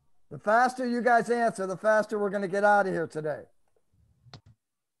 The faster you guys answer, the faster we're going to get out of here today.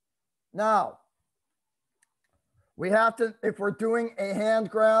 Now, we have to, if we're doing a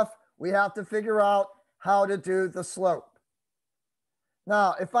hand graph, we have to figure out how to do the slope.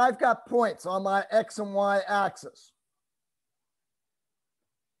 Now, if I've got points on my X and Y axis,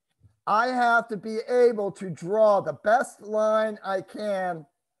 I have to be able to draw the best line I can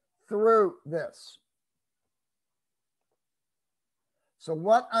through this. So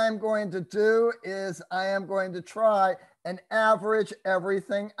what I'm going to do is I am going to try and average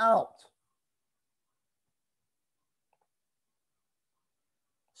everything out.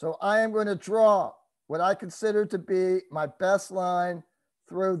 So I am going to draw what I consider to be my best line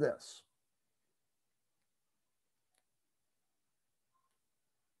through this.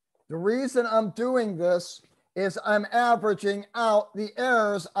 The reason I'm doing this is I'm averaging out the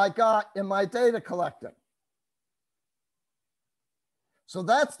errors I got in my data collecting. So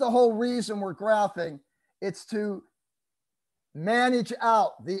that's the whole reason we're graphing. It's to manage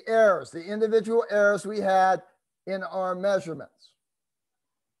out the errors, the individual errors we had in our measurements.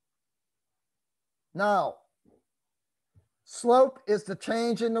 Now, slope is the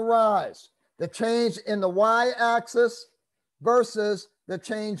change in the rise, the change in the y-axis versus the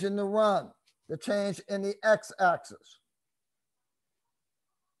change in the run, the change in the x-axis.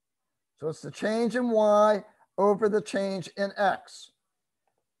 So it's the change in y over the change in x.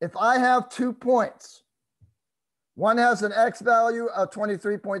 If I have 2 points, one has an x value of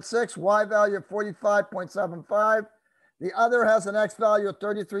 23.6, y value of 45.75. The other has an x value of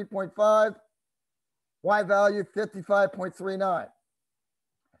 33.5, y value 55.39.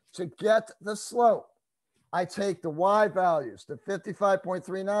 To get the slope, I take the y values, the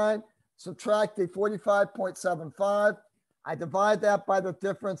 55.39, subtract the 45.75. I divide that by the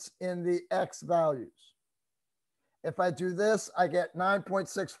difference in the x values. If I do this, I get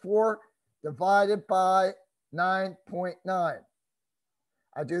 9.64 divided by 9.9.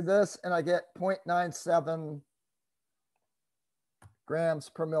 I do this and I get 0.97 grams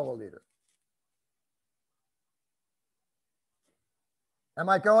per milliliter. Am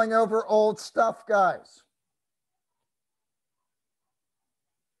I going over old stuff, guys?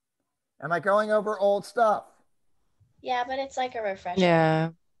 Am I going over old stuff? Yeah, but it's like a refresher. Yeah.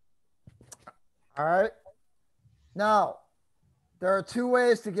 All right. Now, there are 2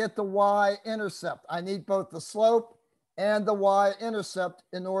 ways to get the y-intercept. I need both the slope and the y-intercept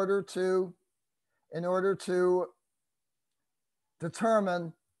in order to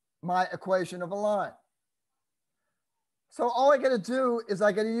determine my equation of a line. So all I got to do is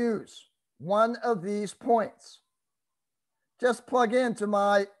I got to use one of these points. Just plug into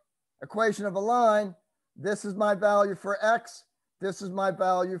my equation of a line. This is my value for x. This is my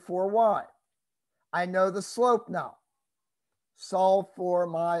value for y. I know the slope now. Solve for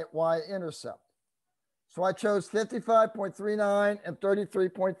my y-intercept. So I chose 55.39 and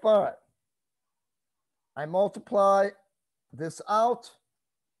 33.5. I multiply this out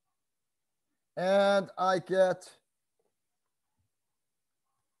and I get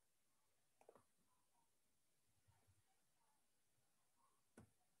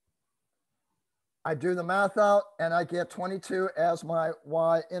I do the math out and I get 22 as my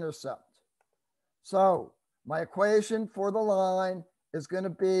y-intercept. So my equation for the line is going to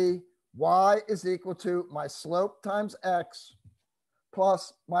be y is equal to my slope times x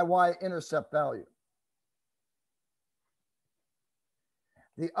plus my y-intercept value.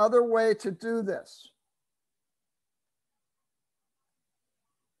 The other way to do this,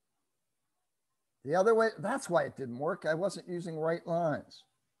 that's why it didn't work. I wasn't using right lines.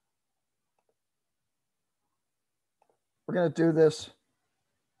 We're going to do this.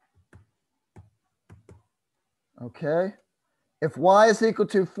 Okay. If y is equal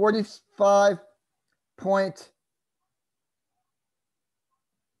to 45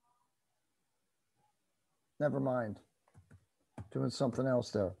 never mind. Doing something else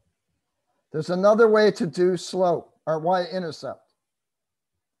there. There's another way to do slope or y-intercept.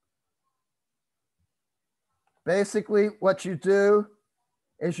 Basically, what you do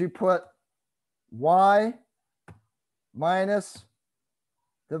is you put y minus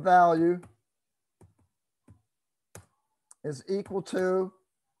the value is equal to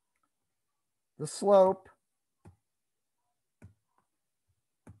the slope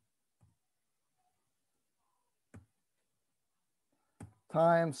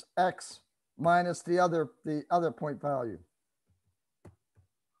times x minus the other point value.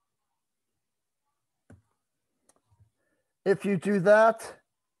 If you do that,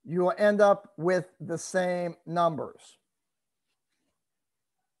 you will end up with the same numbers.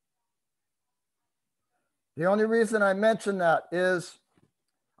 The only reason I mention that is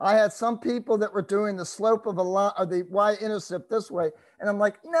I had some people that were doing the slope of a line or the y-intercept this way, and I'm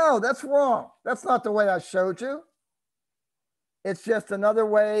like, no, that's wrong. That's not the way I showed you. It's just another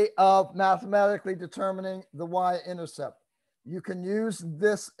way of mathematically determining the y-intercept. You can use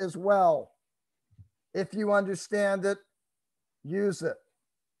this as well. If you understand it, use it.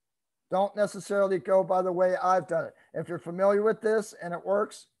 Don't necessarily go by the way I've done it. If you're familiar with this and it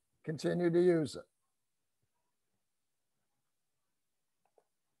works, continue to use it.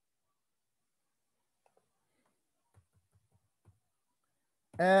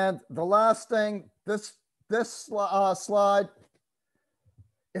 And the last thing, this slide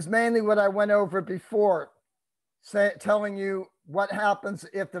is mainly what I went over before, telling you what happens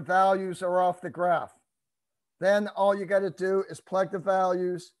if the values are off the graph. Then all you got to do is plug the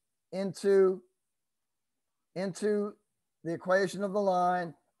values into the equation of the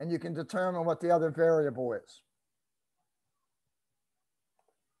line, and you can determine what the other variable is.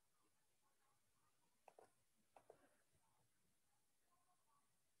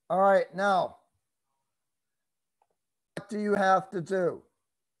 All right, now, what do you have to do?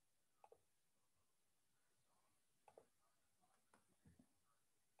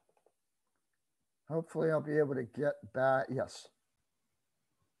 Hopefully I'll be able to get back, yes.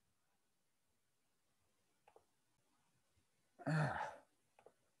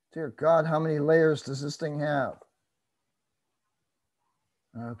 Dear God, how many layers does this thing have?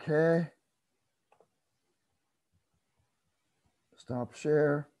 Okay. Stop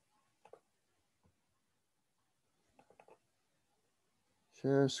share.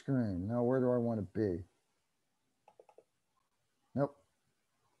 Share screen. Now, where do I want to be? Nope.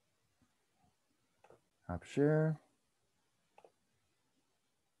 Stop share.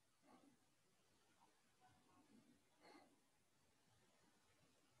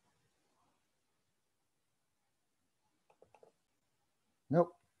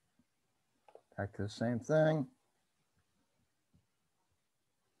 Nope. Back to the same thing.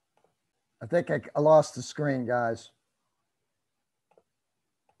 I think I lost the screen, guys.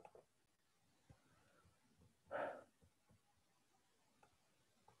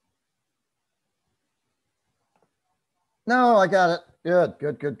 No, I got it. Good,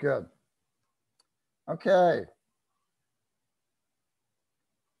 good, good, good. Okay.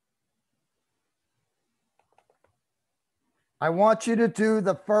 I want you to do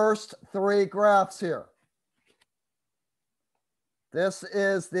the first three graphs here. This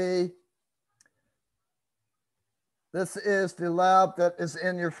is the lab that is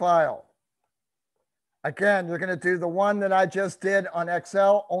in your file. Again, you're going to do the one that I just did on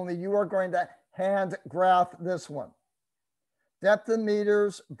Excel, only you are going to hand graph this one. Depth in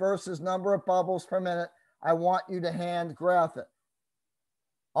meters versus number of bubbles per minute. I want you to hand graph it.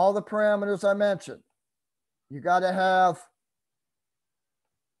 All the parameters I mentioned. You got to have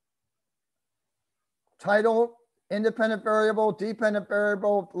title, independent variable, dependent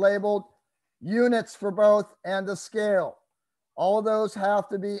variable labeled, units for both, and the scale. All of those have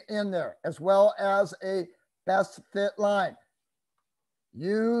to be in there, as well as a best fit line.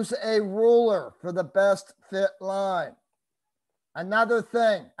 Use a ruler for the best fit line. Another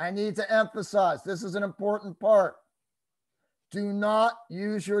thing I need to emphasize, this is an important part. Do not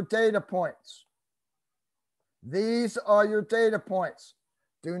use your data points. These are your data points.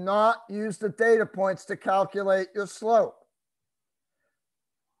 Do not use the data points to calculate your slope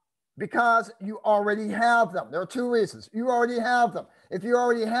because you already have them. There are two reasons. You already have them. If you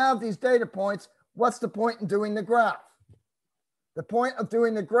already have these data points, what's the point in doing the graph? The point of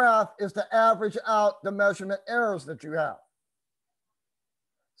doing the graph is to average out the measurement errors that you have.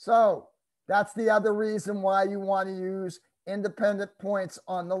 So that's the other reason why you want to use independent points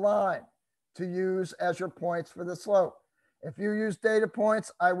on the line to use as your points for the slope. If you use data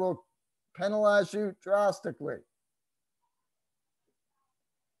points, I will penalize you drastically.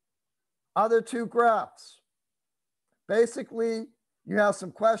 Other two graphs. Basically, you have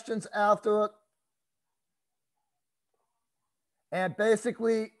some questions after it. And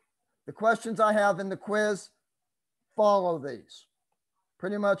basically, the questions I have in the quiz follow these.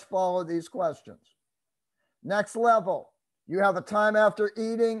 Pretty much follow these questions. Next level, you have a time after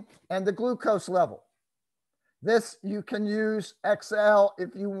eating and the glucose level. This you can use Excel if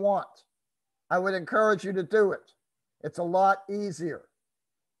you want. I would encourage you to do it. It's a lot easier.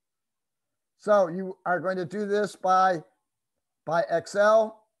 So you are going to do this by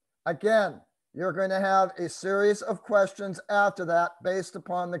Excel. Again, you're going to have a series of questions after that based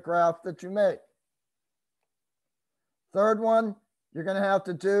upon the graph that you make. Third one you're going to have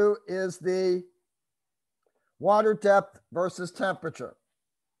to do is the water depth versus temperature.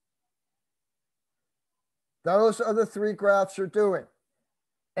 Those are the three graphs you're doing.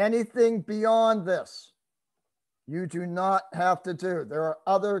 Anything beyond this, you do not have to do. There are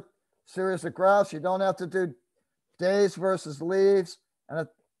other series of graphs. You don't have to do days versus leaves, and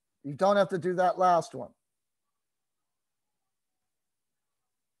you don't have to do that last one.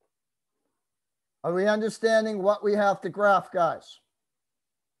 Are we understanding what we have to graph, guys?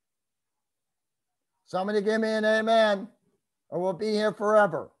 Somebody give me an amen, or we'll be here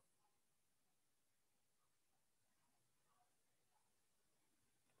forever.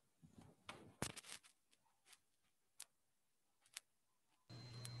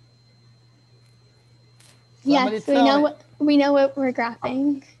 Somebody Yes, we know what we're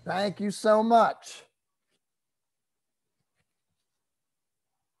graphing. Thank you so much.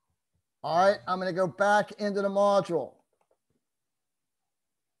 All right, I'm going to go back into the module.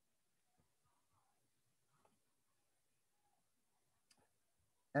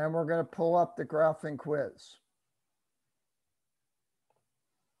 And we're going to pull up the graphing quiz.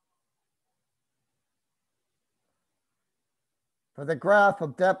 For the graph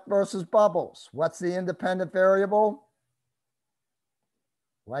of depth versus bubbles, what's the independent variable?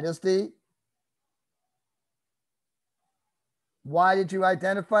 Why did you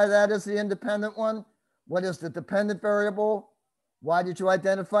identify that as the independent one? What is the dependent variable? Why did you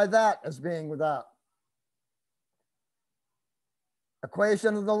identify that as being without?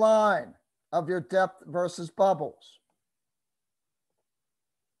 Equation of the line of your depth versus bubbles.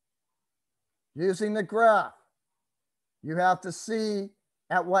 Using the graph, you have to see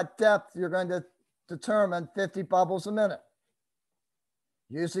at what depth you're going to determine 50 bubbles a minute.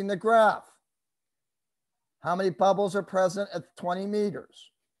 Using the graph, how many bubbles are present at 20 meters?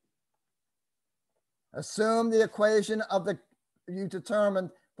 Assume the equation of you determined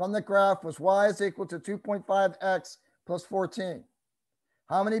from the graph was y is equal to 2.5x plus 14.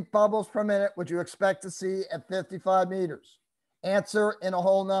 How many bubbles per minute would you expect to see at 55 meters? Answer in a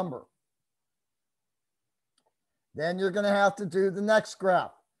whole number. Then you're going to have to do the next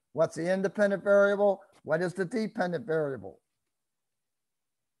graph. What's the independent variable? What is the dependent variable?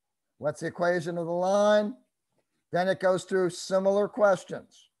 What's the equation of the line? Then it goes through similar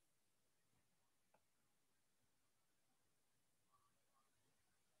questions.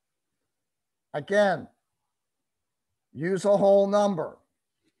 Again, use a whole number.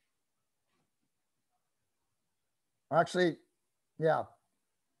 Actually, yeah.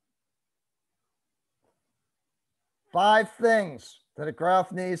 5 things that a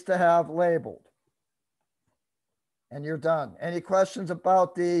graph needs to have labeled. And you're done. Any questions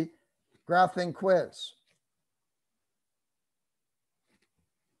about the graphing quiz?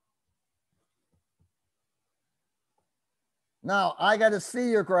 Now, I got to see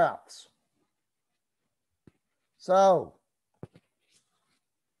your graphs. So,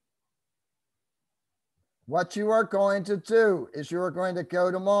 what you are going to do is you are going to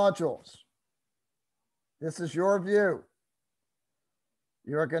go to modules. This is your view.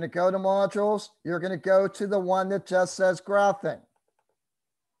 You're going to go to modules. You're going to go to the one that just says graphing.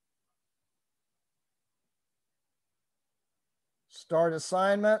 Start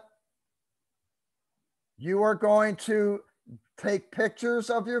assignment. You are going to take pictures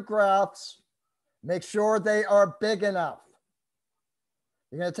of your graphs. Make sure they are big enough.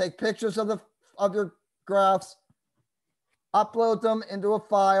 You're going to take pictures of your graphs, upload them into a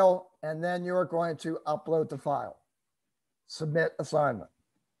file, and then you're going to upload the file. Submit assignment.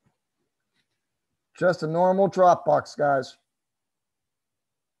 Just a normal Dropbox, guys.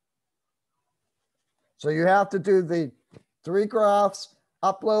 So you have to do the 3 graphs,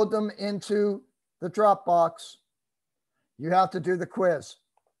 upload them into the Dropbox. You have to do the quiz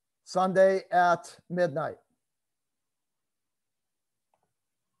Sunday at midnight.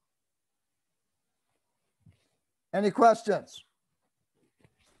 Any questions?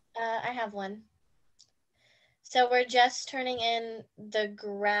 I have one. So we're just turning in the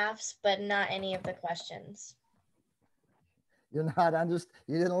graphs, but not any of the questions. You're not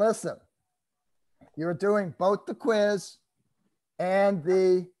you didn't listen. You're doing both the quiz and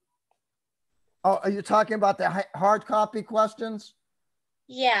the, oh, are you talking about the hard copy questions?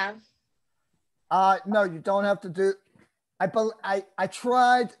 Yeah. No, you don't have to do, I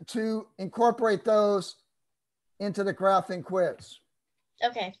tried to incorporate those into the graphing quiz.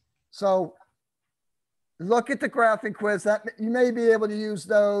 Okay. So look at the graphing quiz. That you may be able to use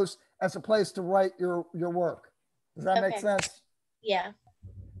those as a place to write your work. Does that make sense? Yeah.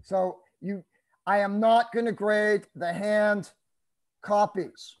 So I am not going to grade the hand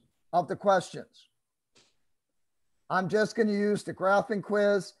copies of the questions. I'm just going to use the graphing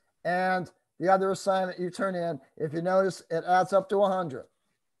quiz and the other assignment you turn in. If you notice, it adds up to 100.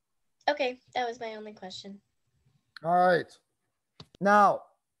 Okay, that was my only question. All right. Now,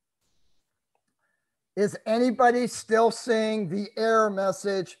 is anybody still seeing the error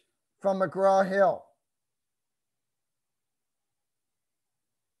message from McGraw-Hill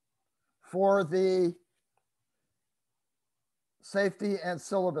for the safety and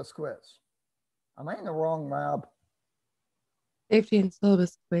syllabus quiz? Am I in the wrong lab? Safety and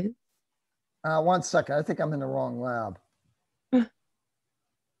syllabus quiz. 1 second. I think I'm in the wrong lab.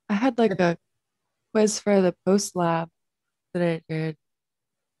 I had like a quiz for the post lab that I did.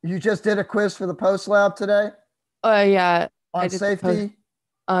 You just did a quiz for the post lab today? Oh yeah. On safety?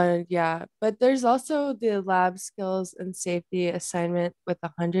 Yeah, but there's also the lab skills and safety assignment with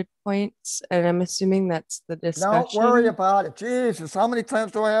 100 points, and I'm assuming that's the discussion. Don't worry about it. Jesus, how many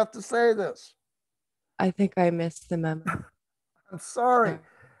times do I have to say this? I think I missed the memo. I'm sorry.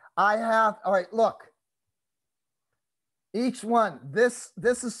 All right, look. Each one, this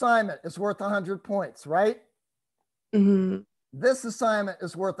assignment is worth 100 points, right? Mm-hmm. This assignment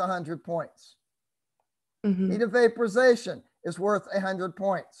is worth 100 points. Mm-hmm. Heat of vaporization is worth 100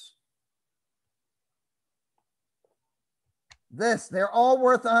 points. They're all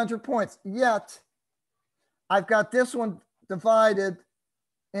worth 100 points. Yet, I've got this one divided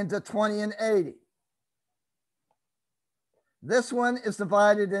into 20 and 80. This one is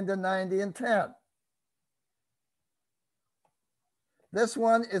divided into 90 and 10. This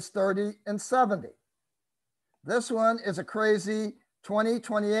one is 30 and 70. This one is a crazy 20,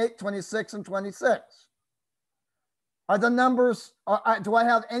 28, 26, and 26. Are the numbers, do I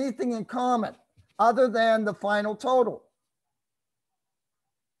have anything in common other than the final total?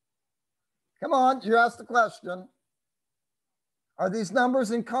 Come on, you asked the question. Are these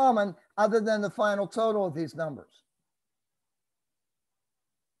numbers in common other than the final total of these numbers?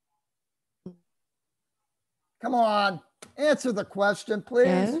 Come on, answer the question, please.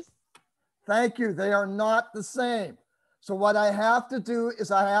 Yes. Thank you. They are not the same. So what I have to do is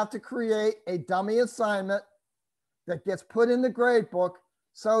I have to create a dummy assignment that gets put in the grade book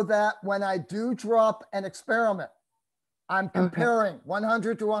so that when I do drop an experiment, I'm comparing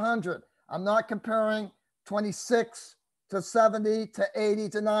 100 to 100. I'm not comparing 26 to 70 to 80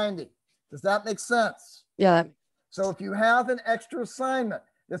 to 90. Does that make sense? Yeah. So if you have an extra assignment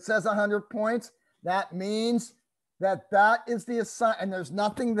that says 100 points, that means that is the assignment, and there's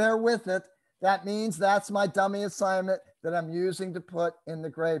nothing there with it. That means that's my dummy assignment that I'm using to put in the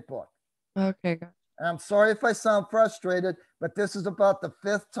grade book. Okay, good. And I'm sorry if I sound frustrated, but this is about the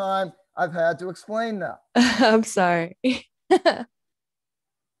 5th time I've had to explain that. I'm sorry.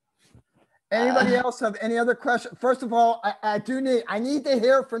 Anybody else have any other questions? First of all, I need to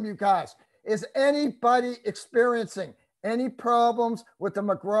hear from you guys. Is anybody experiencing any problems with the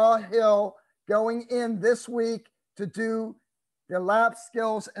McGraw-Hill going in this week to do the lab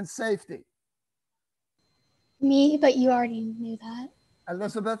skills and safety? Me, but you already knew that.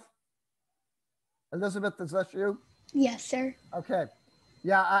 Elizabeth, is that you? Yes, sir. Okay.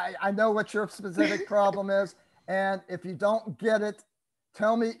 Yeah, I know what your specific problem is. And if you don't get it,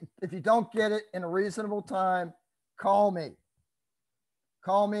 tell me. If you don't get it in a reasonable time, call me.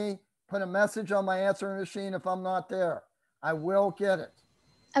 Call me, put a message on my answering machine if I'm not there. I will get it.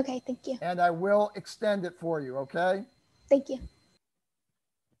 Okay, thank you. And I will extend it for you, okay? Thank you.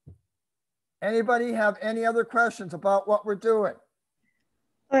 Anybody have any other questions about what we're doing?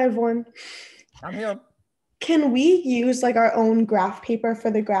 I have one. I'm here. Can we use like our own graph paper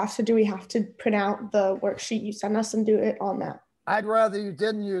for the graphs, or do we have to print out the worksheet you send us and do it on that? I'd rather you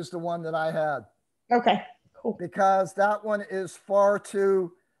didn't use the one that I had. Okay, cool. Because that one is far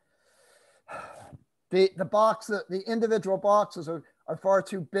too, the individual boxes are far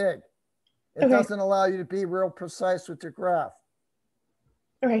too big. It doesn't allow you to be real precise with your graph.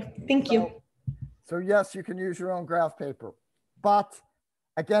 Okay, thank you. So yes, you can use your own graph paper. But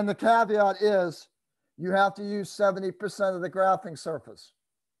again, the caveat is you have to use 70% of the graphing surface.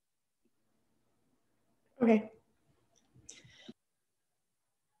 Okay.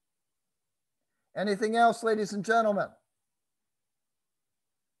 Anything else, ladies and gentlemen?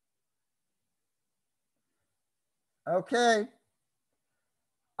 Okay.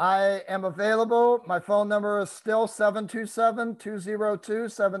 I am available. My phone number is still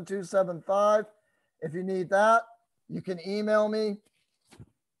 727-202-7275. If you need that, you can email me.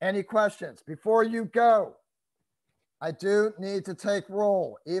 Any questions? Before you go, I do need to take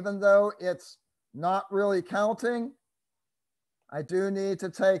roll. Even though it's not really counting, I do need to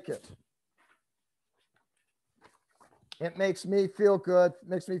take it. It makes me feel good,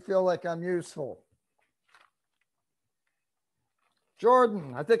 makes me feel like I'm useful.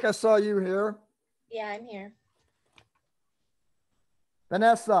 Jordan, I think I saw you here. Yeah, I'm here.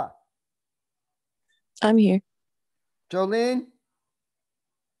 Vanessa. I'm here. Jolene?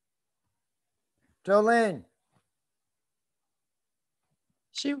 Jolene.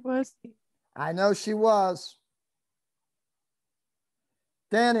 She was. I know she was.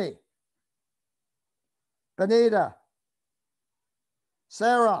 Danny. Benita.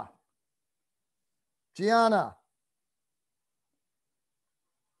 Sarah. Gianna.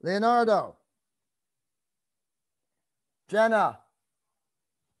 Leonardo. Jenna.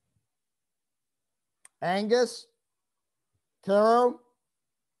 Angus. Carol.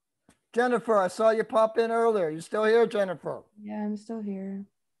 Jennifer, I saw you pop in earlier. You still here, Jennifer? Yeah, I'm still here.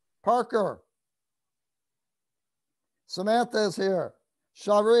 Parker. Samantha is here.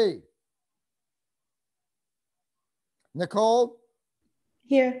 Shari. Nicole.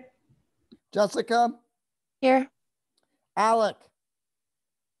 Here. Jessica. Here. Alec.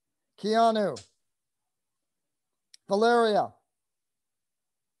 Keanu. Valeria.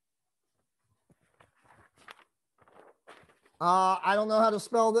 I don't know how to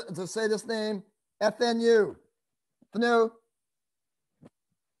spell to say this name. FNU. FNU.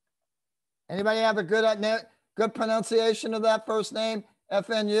 Anybody have a good pronunciation of that first name?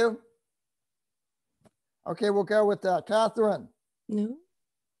 FNU? Okay, we'll go with that. Catherine. No.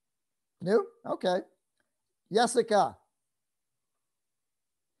 New? Okay. Jessica.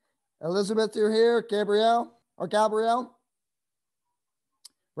 Elizabeth, you're here. Gabrielle.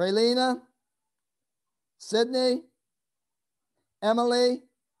 Raylina. Sydney. Emily.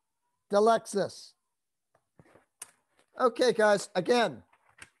 Delexis. Okay, guys, again,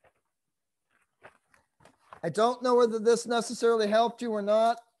 I don't know whether this necessarily helped you or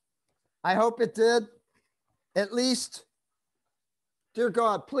not. I hope it did. At least, dear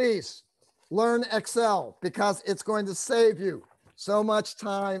God, please learn Excel because it's going to save you so much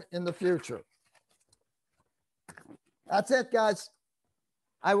time in the future. That's it, guys.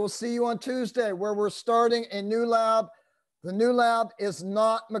 I will see you on Tuesday where we're starting a new lab. The new lab is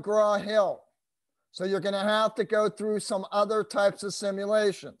not McGraw-Hill. So you're going to have to go through some other types of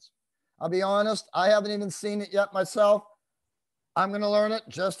simulations. I'll be honest, I haven't even seen it yet myself. I'm going to learn it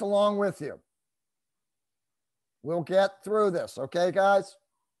just along with you. We'll get through this, okay, guys?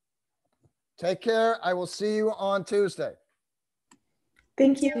 Take care. I will see you on Tuesday.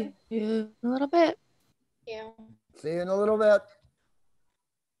 Thank you. See you in a little bit. Yeah. See you in a little bit.